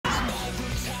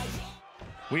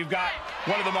We've got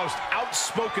one of the most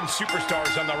outspoken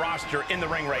superstars on the roster in the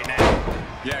ring right now.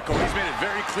 Yeah, Corey, he's made it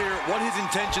very clear what his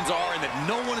intentions are and that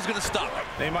no one is going to stop him.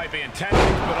 They might be intentions,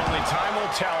 but only time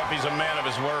will tell if he's a man of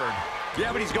his word.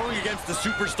 Yeah, but he's going against the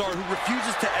superstar who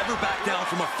refuses to ever back down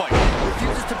from a fight.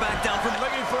 Refuses to back down from...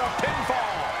 Looking for a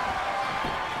pinfall.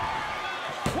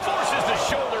 Forces the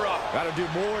shoulder up. Got to do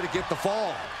more to get the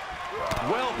fall.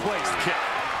 Well-placed kick.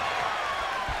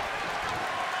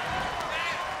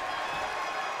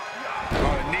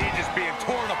 Oh, the knee just being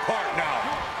torn apart now.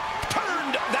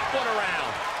 Turned that one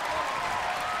around.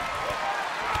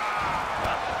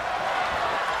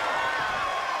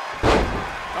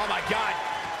 Oh, my God.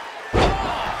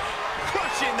 Oh,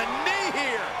 crushing the knee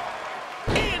here.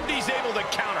 And he's able to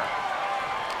counter.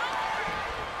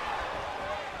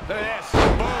 Look at this.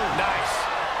 Boom. Nice.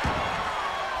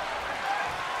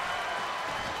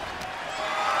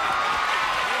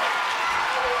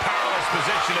 Powerless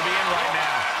position to be in right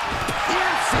now.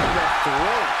 Piercing the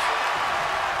throat.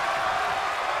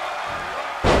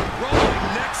 Rolling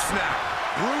neck snap.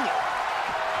 Brutal.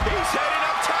 He's heading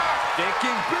up top.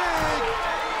 Thinking big.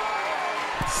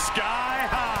 Sky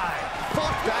high.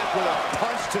 Fought back with a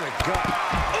punch to the gut.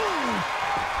 Ooh.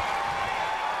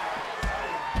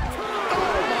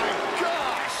 Oh, my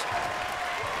gosh.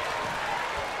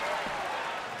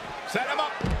 Set him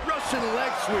up. Russian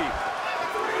leg sweep.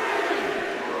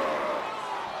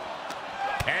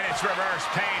 And it's reverse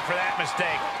pain for that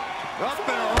mistake. Up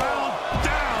and around,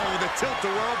 down with a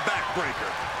tilt-a-whirl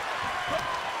backbreaker.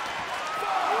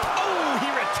 Oh, he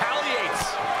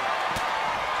retaliates.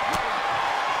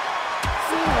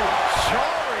 Ooh,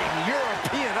 jarring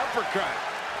European uppercut.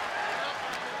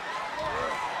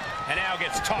 And now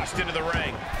gets tossed into the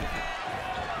ring.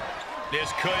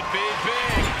 This could be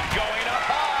big. Going up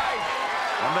high.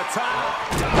 On the top.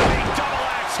 Diving double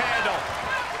axe handle.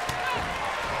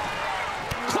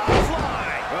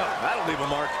 Clothesline. Well, that'll leave a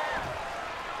mark.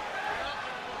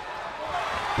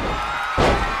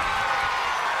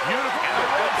 Beautiful. And the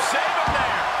rope save him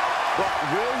there. But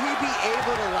will he be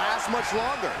able to last much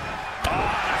longer?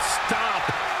 Oh, stomp.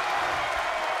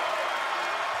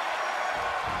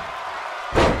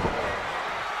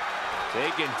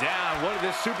 Taken down. What is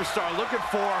this superstar looking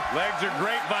for? Legs are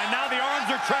grapevine. Now the arms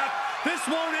are trapped. This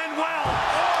won't end well.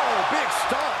 Oh, big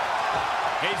stomp.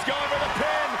 He's going for the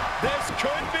pin. This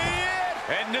could be it.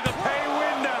 Heading to the pay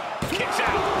window. Kicks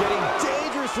out. Getting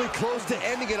dangerously close to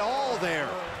ending it all there.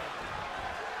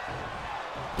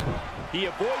 He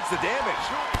avoids the damage.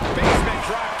 Basement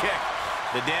drop kick.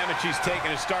 The damage he's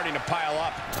taken is starting to pile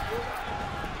up.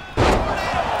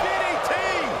 DDT!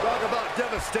 Talk about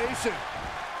devastation.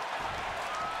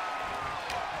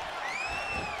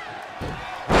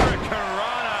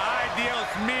 Hurricanrana, ideal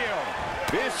meal.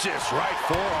 Vicious right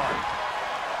forearm.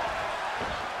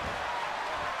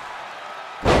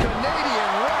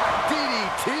 Canadian rock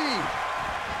DDT.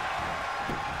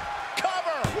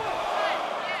 Cover.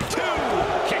 2.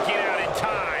 Kicking out in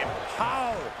time.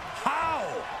 How?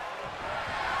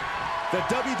 The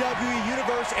WWE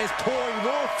Universe is pouring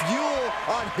more fuel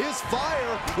on his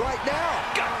fire right now.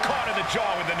 Got caught in the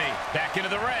jaw with the knee. Back into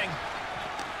the ring.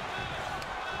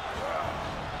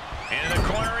 Into the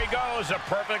corner he goes. A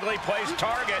perfectly placed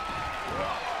target.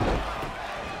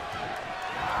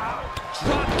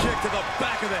 Drop kick to the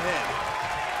back of the head.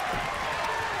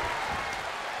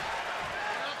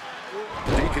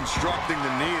 Deconstructing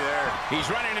the knee there. He's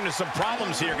running into some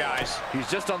problems here, guys. He's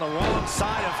just on the wrong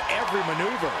side of every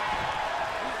maneuver.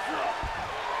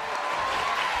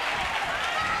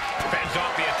 Fends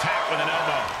off the attack with an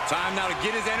elbow. Time now to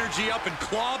get his energy up and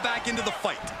claw back into the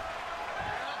fight.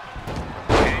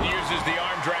 And uses the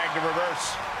arm drag to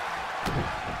reverse.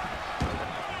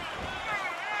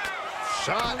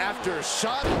 Shot after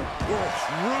shot with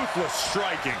ruthless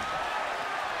striking.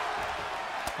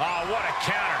 Oh, what a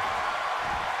counter.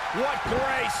 What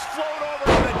grace. Float over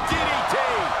to the DDT.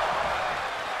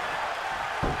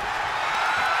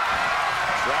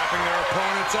 Dropping their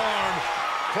opponent's arm.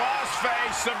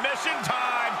 Crossface, submission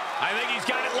time. I think he's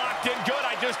got it locked in good.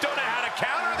 I just don't know how to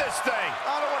counter this thing.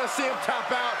 I don't want to see him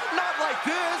tap out. Not like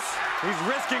this. He's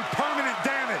risking permanent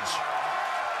damage.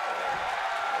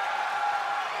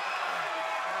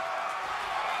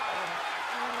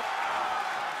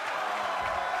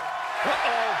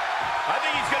 Uh-oh. I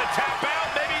think he's going to tap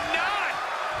out. Maybe not.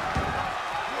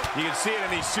 You can see it in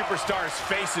these superstars'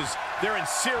 faces. They're in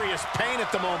serious pain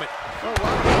at the moment. Oh,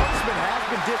 well, the punishment has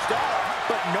been dished out,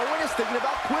 but no one is thinking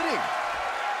about quitting.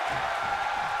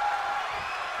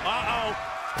 Uh-oh.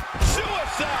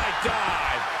 Suicide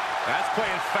dive. That's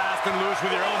playing fast and loose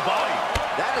with your own body.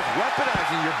 That is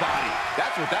weaponizing your body.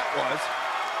 That's what that was.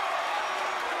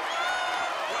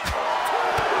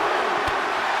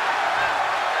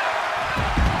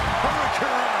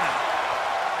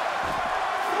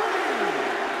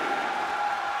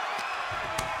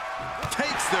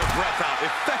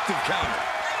 effective counter.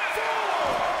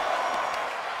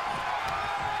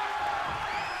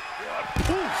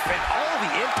 Oof, and all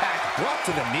the impact brought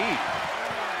to the knee.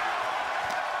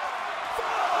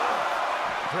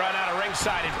 Run out of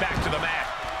ringside and back to the mat.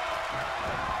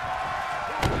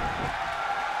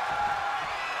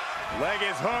 Leg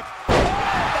is hooked. Oh,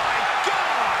 my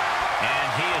God! And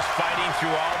he is fighting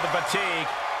through all the fatigue.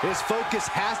 His focus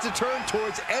has to turn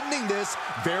towards ending this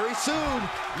very soon.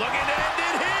 Looking to end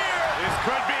it here. This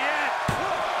could be it.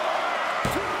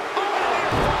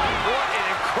 What an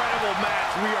incredible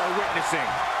match we are witnessing.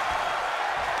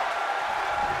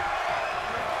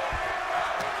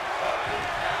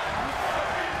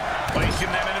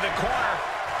 Placing them into the corner.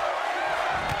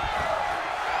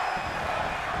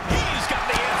 He's got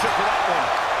the answer for that one.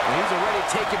 And he's already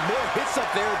taken more hits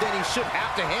up there than he should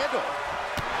have to handle.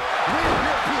 Real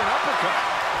European uppercut.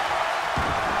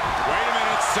 Wait a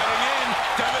minute, setting in.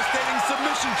 Devastating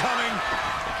submission coming.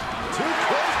 Too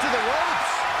close to the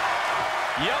ropes.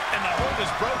 Yep, and the hold is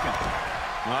broken.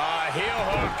 Heel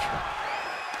hook.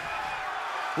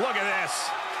 Look at this.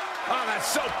 Oh, that's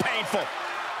so painful.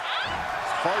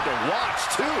 It's hard to watch,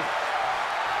 too.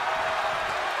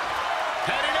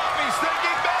 Heading up, he's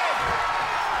thinking big.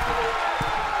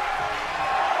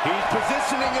 He's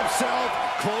positioning himself,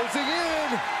 closing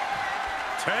in.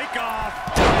 Take off.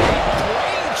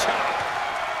 Brain chop.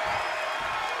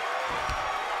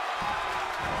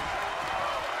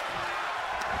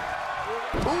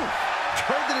 Ooh,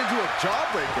 turned it into a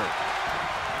jawbreaker.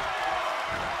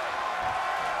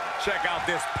 Check out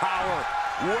this power.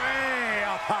 Way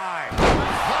up high.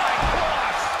 High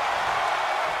cross.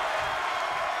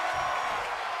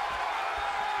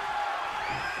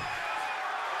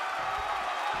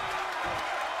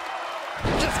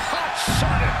 Just hot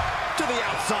shot it to the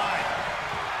outside.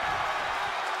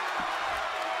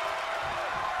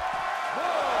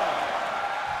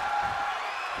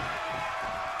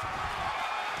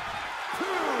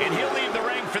 And he'll leave the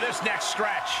ring for this next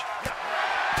stretch.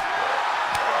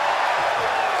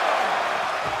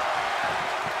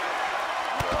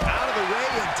 Out of the way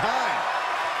in time.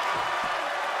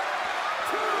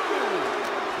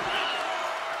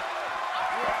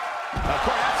 Of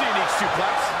course, that's a unique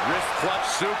suplex. Wrist clutch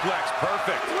suplex.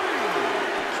 Perfect.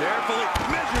 Carefully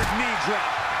measured knee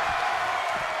drop.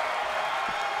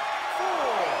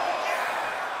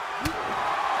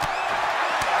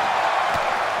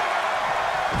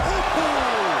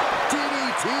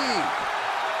 DDT.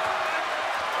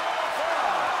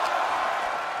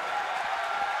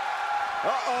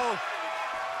 Uh-oh.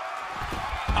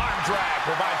 Arm drag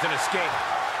provides an escape.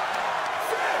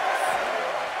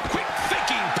 Quick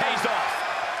thinking pays off.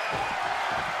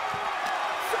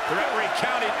 The referee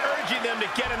counted, urging them to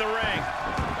get in the ring.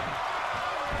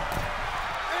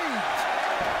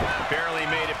 Barely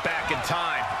made it back in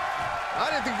time. I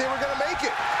didn't think they were going to make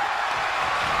it.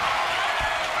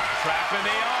 Trap in the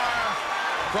arm.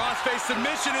 Crossface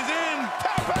submission is in.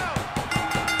 Tap out.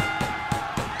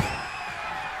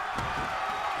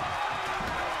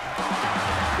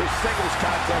 This singles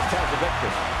contest has a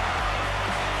victor.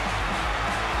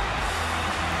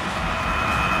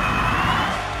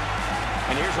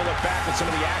 And here's a look back at some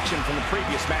of the action from the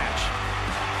previous match.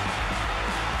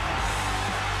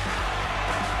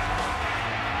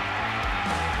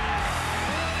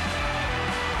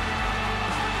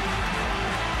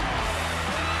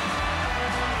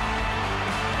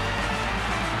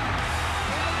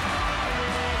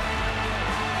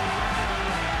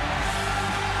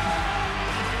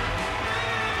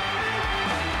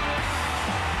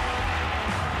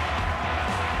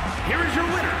 Here is your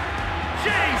winner,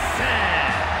 Jason.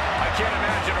 I can't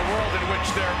imagine a world in which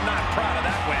they're not proud of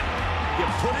that win. You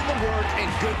put in the work and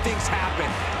good things happen.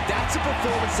 That's a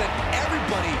performance that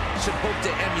everybody should hope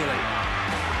to emulate.